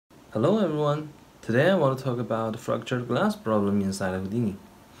Hello everyone! Today I want to talk about the fractured glass problem inside of Houdini.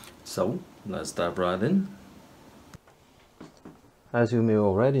 So, let's dive right in. As you may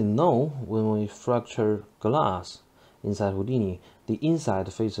already know, when we fracture glass inside Houdini, the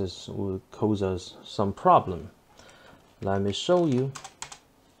inside faces will cause us some problem. Let me show you.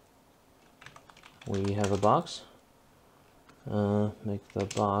 We have a box. Make the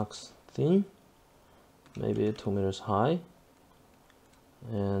box thin, maybe 2 meters high.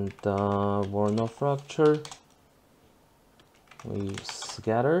 And walnut fracture, we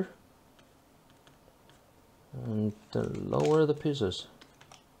scatter and lower the pieces,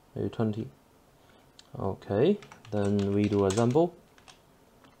 maybe 20. Okay, then we do assemble.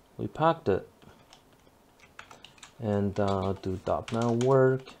 We packed it and do top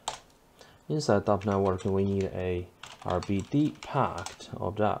network. Inside top network, we need a RBD packed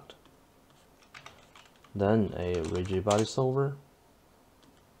object, then a rigid body solver,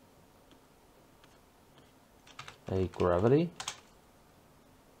 a gravity,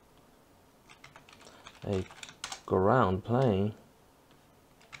 a ground plane,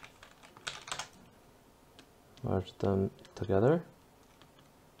 merge them together,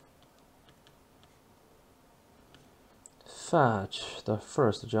 fetch the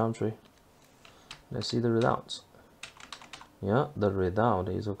first geometry. Let's see the results. Yeah, the result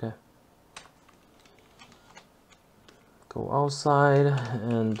is okay. Go outside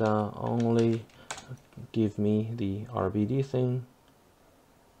and only give me the RBD thing.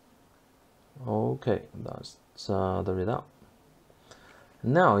 Okay, that's the result.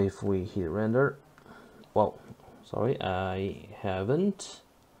 Now if we hit render, well, sorry, I haven't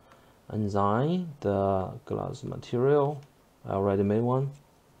designed the glass material. I already made one.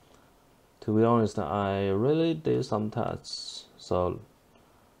 To be honest, I really did some tests,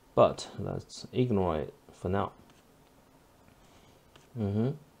 but let's ignore it for now.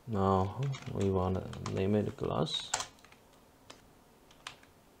 Now we want to name it glass.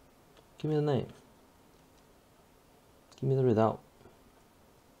 Give me the name. Give me the result.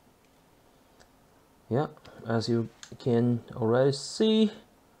 Yeah, as you can already see,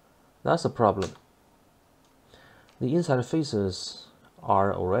 that's a problem. The inside faces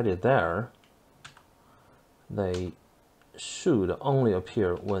are already there. They should only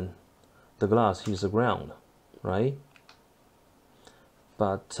appear when the glass hits the ground, right?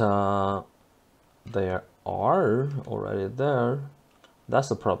 But they are already there. That's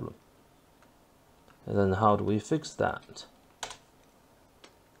the problem. And then how do we fix that?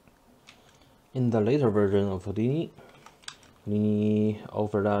 In the later version of Houdini, Houdini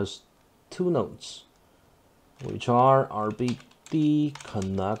offered us two nodes, which are RBD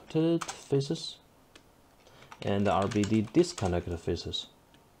connected faces and RBD disconnected faces.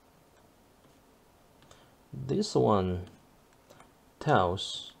 This one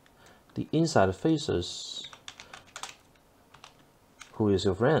tells the inside faces who is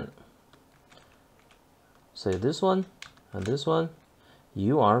your friend. Say this one and this one,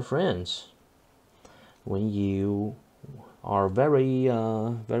 you are friends. When you are very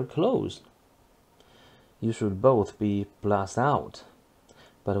close, you should both be blasted out.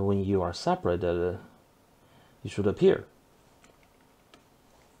 But when you are separated, you should appear.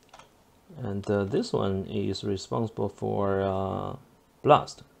 And this one is responsible for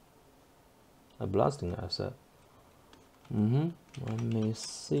blasting, I said. Let me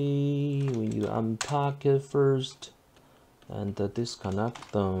see. We need to unpack it first and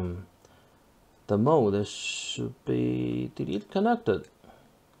disconnect them. The mode should be delete connected.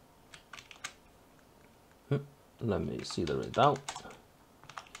 Let me see the result.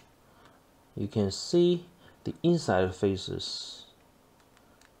 You can see the inside faces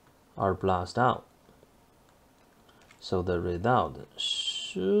are blasted out. So the result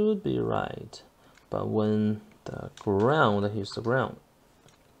should be right. But when the ground hits the ground,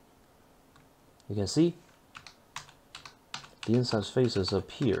 you can see the inside faces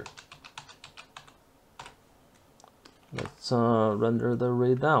appear. Let's render the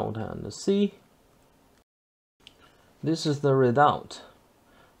result and see. This is the result.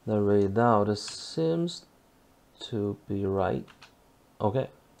 The result seems to be right. Okay,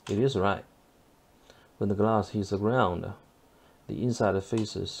 it is right. When the glass hits the ground, the inside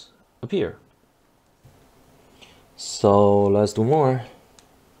faces appear. So let's do more.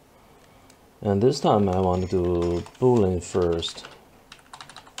 And this time I want to do Boolean first.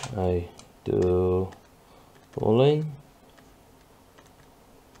 I do Boolean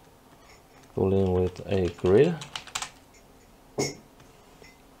with a grid.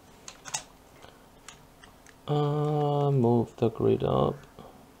 Move the grid up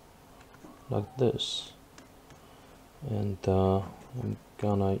like this, and I'm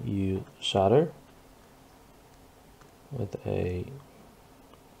gonna use shader with a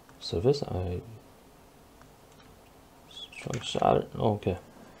surface. I struck shader. Okay,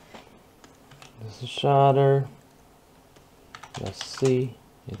 this is shader. Let's see.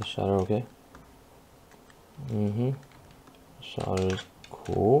 Is the shader okay? Shader is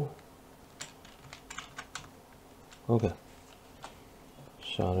cool. Okay.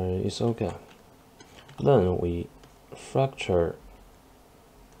 Shader is okay. Then we fracture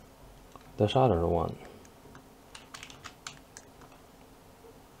the shader one.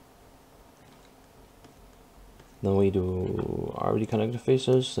 Then we do already connected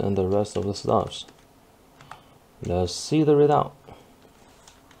faces and the rest of the stuffs. Let's see the result.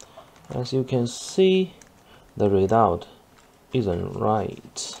 As you can see, the result isn't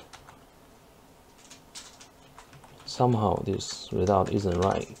right. Somehow this result isn't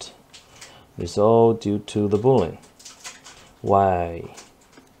right. It's all due to the boolean. Why?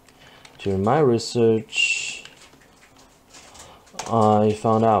 During my research, I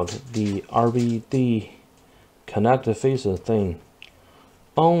found out the RBD connected faces thing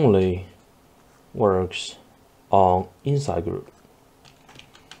only works on inside group.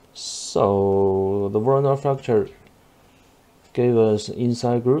 So the Werner factor gave us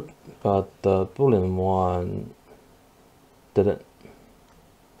inside group, but the boolean one didn't.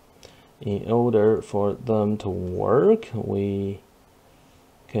 In order for them to work, we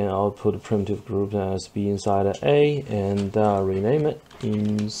can output primitive group as B inside A and rename it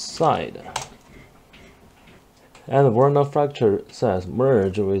inside. And the Werner factor says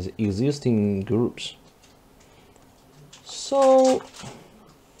merge with existing groups. So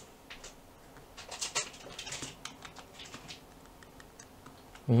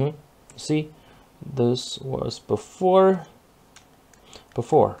see, this was before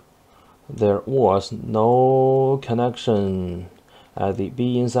there was no connection at the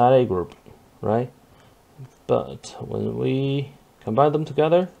B inside A group, right? But when we combine them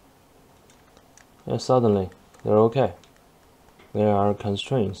together, suddenly they're okay. There are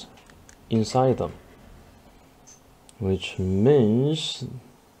constraints inside them, which means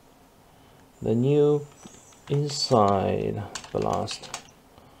the new inside blast,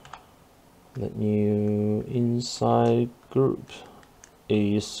 the new inside group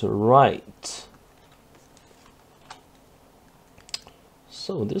is right.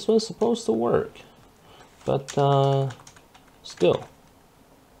 So this was supposed to work, but still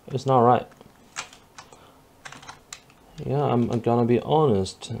it's not right. Yeah, I'm gonna be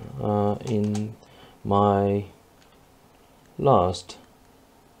honest, in my last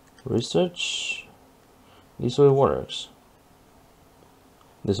research, this way works.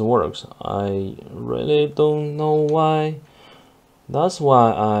 This works. I really don't know why. That's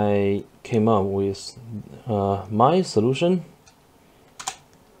why I came up with my solution.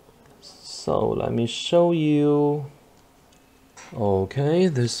 So let me show you. Okay,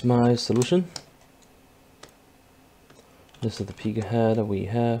 this is my solution. This is the peak head we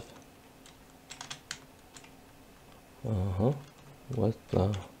have. What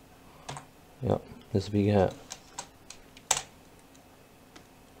the? Yep, this is peak head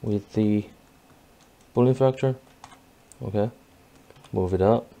with the Boolean factor. Okay, move it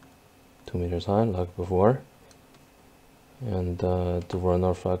up 2 meters high like before, and the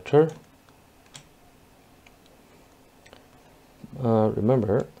Werner factor.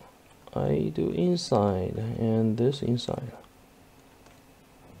 Remember, I do inside and this inside.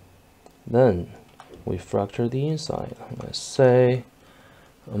 Then we fracture the inside. Let's say,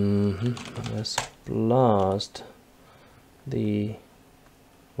 let's blast the,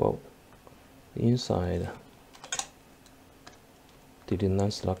 well, the inside. Did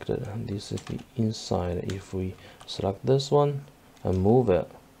not select it. This is the inside. If we select this one and move it,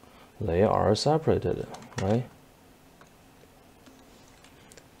 they are separated, right?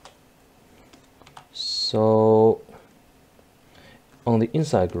 So on the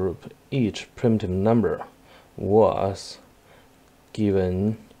inside group, each primitive number was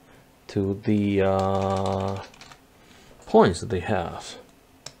given to the points they have.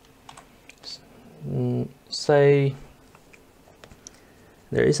 Say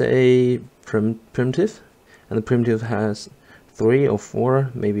there is a primitive, and the primitive has 3 or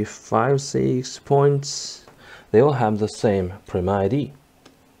 4, maybe 5, 6 points. They all have the same prim ID.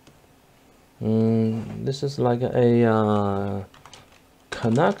 This is like a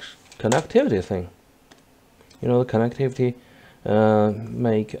connectivity thing. You know, the connectivity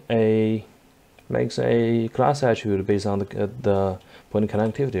makes a class attribute based on the point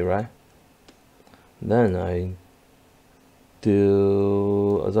connectivity, right? Then I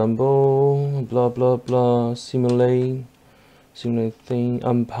do assemble, blah blah blah, simulate simulate thing,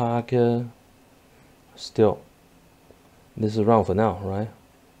 unpack it. Still, this is wrong for now, right?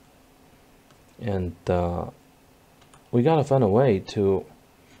 And we gotta find a way to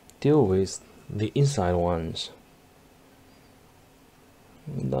deal with the inside ones.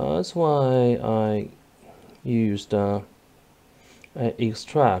 That's why I used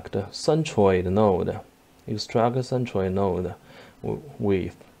extract centroid node. Extract centroid node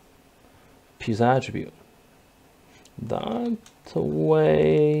with piece attribute. That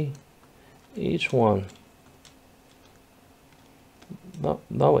way, each one. That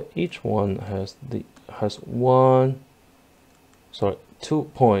way, each one has two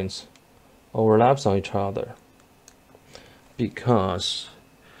points overlaps on each other, because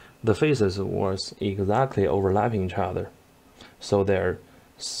the faces was exactly overlapping each other, so their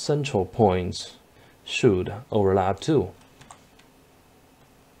central points should overlap too.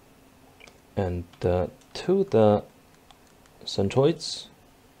 And to the centroids,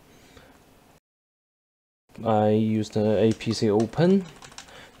 I used APC open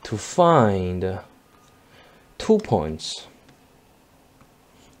to find 2 points.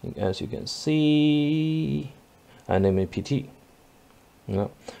 As you can see, I name it PT.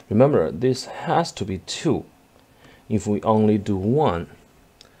 Now, remember, this has to be 2. If we only do 1,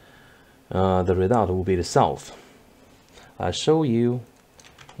 the result will be the self. I'll show you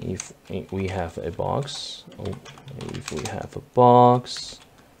if we have a box. If we have a box,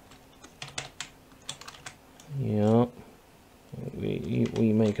 yeah,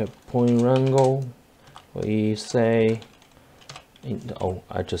 we make a point wrangle. We say,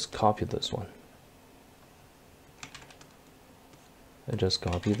 I just copied this one.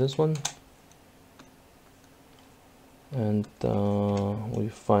 And we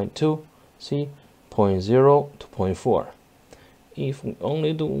find 2. See, 0.0 to 0.4. If we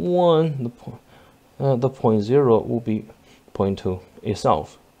only do 1, the 0.0 will be 0.2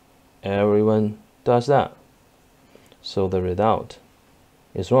 itself. Everyone does that. So the result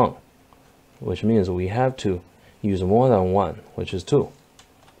is wrong, which means we have to use more than 1, which is 2.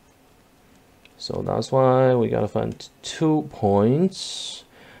 So that's why we gotta find 2 points.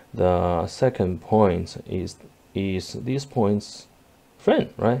 The second point is this point's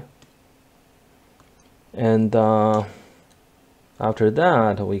friend, right? And after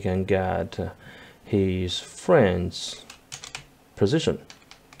that, we can get his friend's position,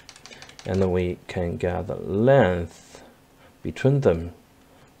 and then we can get the length between them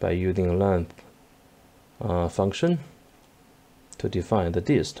by using length function to define the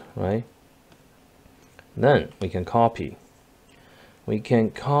dist, right? Then we can copy. We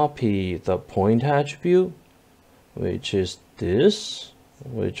can copy the point attribute, which is this,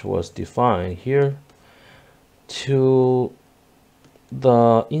 which was defined here, to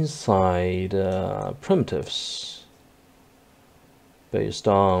the inside primitives based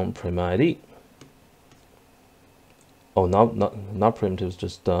on prim ID. Oh, not primitives,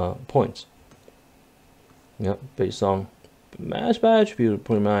 just points. Yeah, based on match by attribute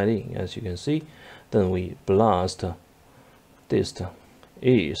prim ID, as you can see. Then we blast dist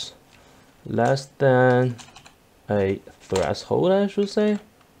is less than a threshold, I should say.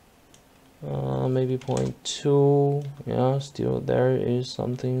 Maybe 0.2. Yeah, still there is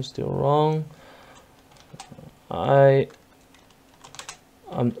something still wrong. I'm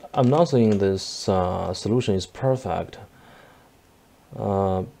not saying this solution is perfect,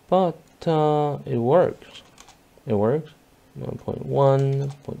 but it works. It works.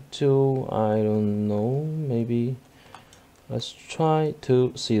 1.1, 0.2, I don't know, maybe. Let's try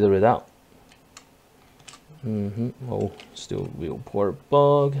to see the result. Oh, still real poor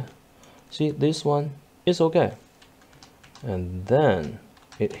bug. See, this one is okay. And then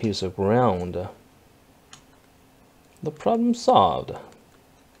it hits the ground. The problem solved.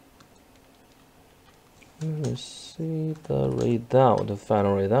 Let's see the result, the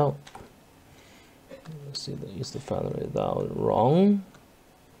final result. Let's see, is the final result wrong?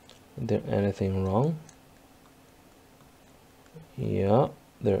 Is there anything wrong? Yeah,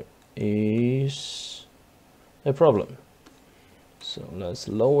 there is a problem. So let's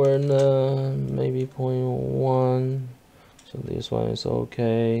lower the maybe 0.1. So this one is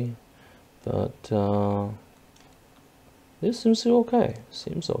okay, but this seems okay.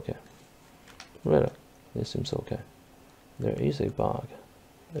 Seems okay. Really, this seems okay. There is a bug,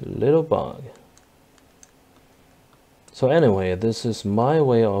 a little bug. So anyway, this is my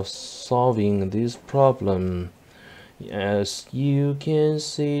way of solving this problem. As you can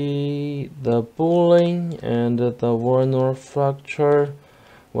see, the Boolean and the Warner fracture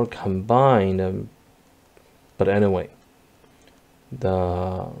were combined. But anyway,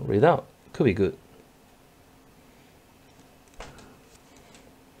 the result could be good.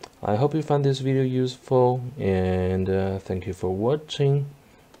 I hope you found this video useful, and thank you for watching.